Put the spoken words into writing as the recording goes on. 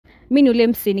mimi ule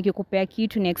msi nikikupea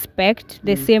kitu ni expect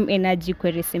the same energy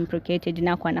kwa reciprocated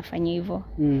na kwa nafanya hivyo.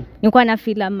 Nilikuwa na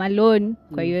feel I'm alone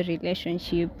kwa hiyo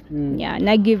relationship. Yeah,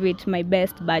 na give it my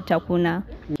best but hakuna.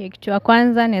 Kitu ya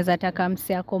kwanza naweza taka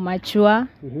msi yako mature,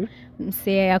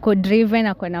 msi yako driven,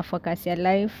 ako na focus ya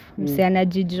life, msi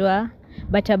anajijua,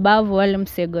 but above all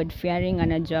msi God fearing,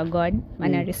 anajua God,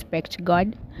 ana respect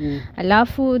God.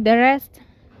 Alafu the rest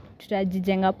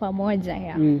tutajijenga pamoja.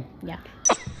 Yeah.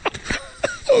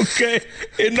 Okay,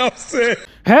 enough said.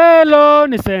 Hello,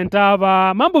 ni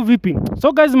Sentava. Mambo vipi?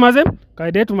 So guys maze,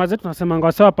 kaida yetu maze tunasema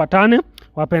ngwase wapatane,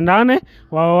 wapendane,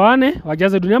 waoane,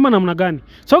 wajaze dunia ama namna gani.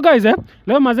 So guys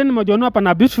leo maze nimejiona hapa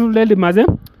na beautiful lady maze.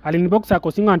 Alinibox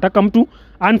ako single anataka mtu.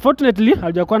 Unfortunately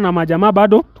hajakuwa na majamaa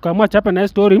bado. Tukaamua chape na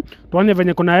story, tuone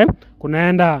venye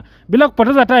kunaenda. Bila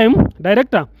kupoteza time,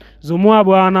 director, zumua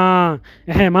bwana.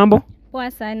 Mambo?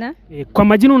 Poa sana. Kwa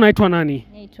majina unaitwa nani?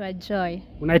 Naitwa Joy.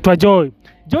 Unaitwa Joy.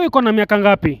 Joy uko na miaka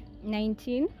ngapi?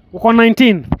 19. Uko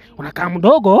 19? Unakaa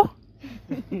mdogo?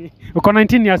 Uko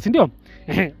 19 years ndio?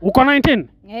 Uko 19?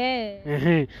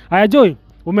 Haya Joy,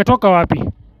 umetoka wapi?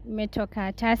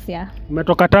 Umetoka Tasia.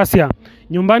 Umetoka Tasia.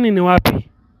 Nyumbani ni wapi?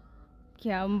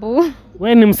 Kiambu.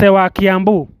 Wewe ni msee wa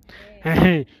Kiambu?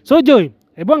 So Joy,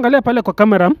 hebu angalia pale kwa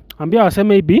kamera, ambia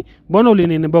waseme hivi, mbona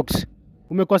ulininibox?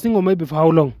 Umekuwa single maybe for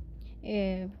how long?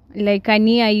 Like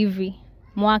ania hivi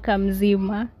mwaka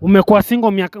mzima. Umekuwa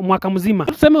single mwaka mzima.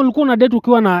 Tuseme ulikuwa na date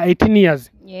ukiwa na 18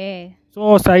 years.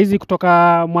 So saa hizi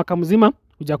kutoka mwaka mzima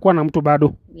hujakuwa na mtu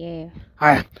bado.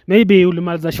 Haya, maybe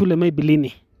ulimaliza shule maybe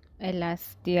lini?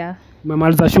 Last year.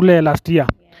 Umemaliza shule last year.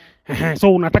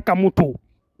 So unataka mtu.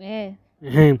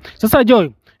 Sasa Joy,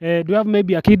 do you have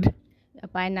maybe a kid?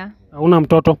 Hapana. Una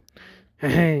mtoto?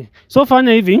 So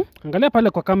fanya hivi, angalia pale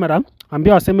kwa kamera,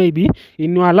 ambia waseme hivi,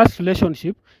 in your last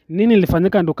relationship, nini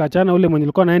ilifanyika ndo kaachana ule mwenye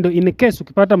ulikuwa naenda, in case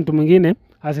ukipata mtu mwingine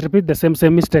has repeat the same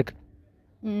mistake.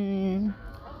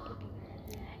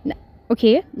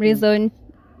 Okay, reason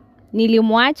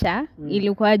nilimwacha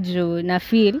ilikuwa juu na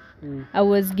feel I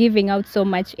was giving out so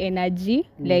much energy,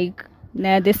 like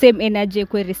na the same energy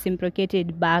kwa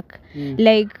reciprocated back.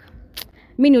 Like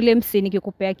mimi ule msi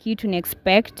nikikupea kitu ni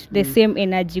expect the same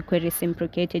energy kwa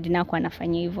reciprocated na kwa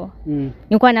nafanya hivyo.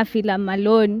 Nilikuwa na feel I'm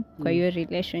alone kwa hiyo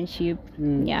relationship.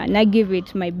 Yeah, na give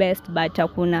it my best but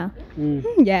hakuna.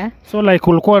 So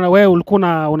like wewe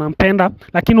ulikuwa unampenda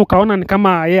lakini ukaona ni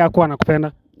kama yeye hakuwa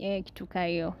anakupenda. Kitu kama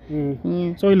hiyo.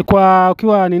 So ilikuwa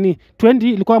ukiwa nini?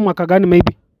 20 ilikuwa mwaka gani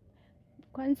maybe?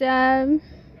 Kwanza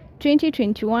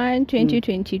 2021,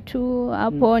 2022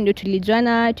 hapo ndio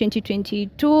tulijuana.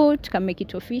 2022 tukamake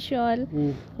it official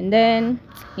and then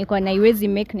niko na iwezi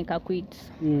make nikaquit.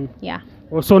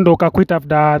 So ndo ukaquit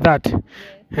after that.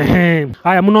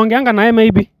 Haya, mnaongeanga naye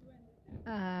maybe?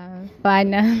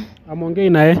 Pana. Amuongei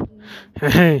naye.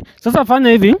 Sasa fanya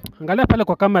hivi, angalia pale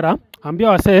kwa kamera, ambia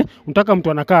wasee unataka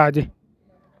mtu anakaa aje.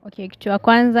 Okay, kitu ya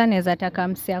kwanza naweza taka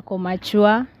msi yako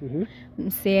mature,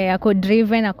 msi yako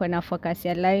driven, ako na focus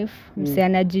ya life, msi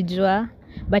anajijua,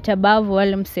 but above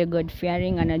all msi God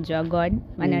fearing, anajua God,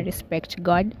 ana respect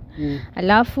God.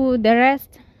 Alafu the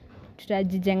rest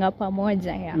tutajijenga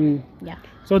pamoja.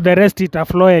 So the rest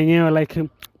itaflow yenyewe, like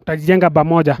tutajijenga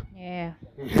pamoja.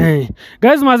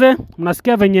 Guys maze,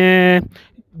 mnasikia venye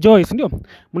Joy, ndio?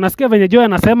 Mnasikia venye Joy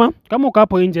anasema kama uko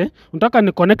hapo nje unataka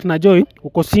ni connect na Joy,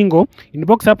 uko single,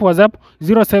 inbox hapo WhatsApp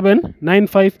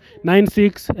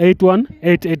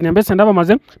 0795968188. Niambie Sentava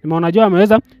maze, nimeona Joy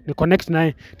ameweza ni connect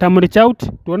naye. Reach out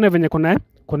tuone venye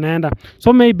kunaenda.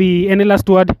 So maybe any last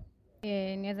word?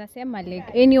 Naweza sema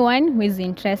like anyone who is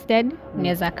interested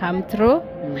naweza come through.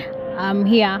 I'm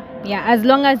here. As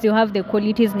long as you have the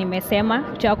qualities nimesema.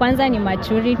 Cha kwanza ni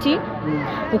maturity.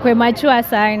 Ukwe mature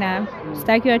sana.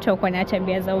 Sitaki watu wako na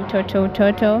tabia za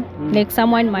utoto. Like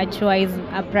someone mature is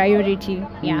a priority.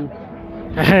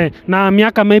 Na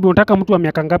miaka maybe unataka mtu wa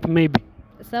miaka ngapi maybe?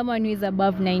 Someone who is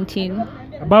above 19.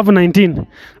 Above 19.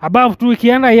 Above tu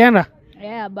ikienda?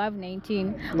 Above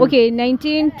 19. Okay,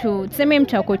 19 to tuseme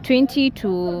mtako 20 to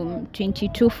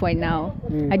 22 for now.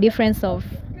 A difference of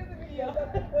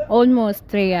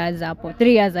almost 3 years hapo. 3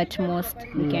 years at most.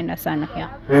 Ukienda sana.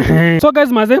 So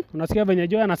guys maze, unasikia venye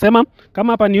Joy anasema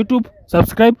kama hapa ni YouTube,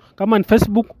 subscribe, kama ni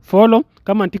Facebook, follow,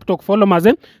 kama ni TikTok, follow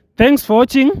maze. Thanks for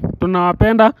watching.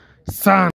 Tunawapenda sana.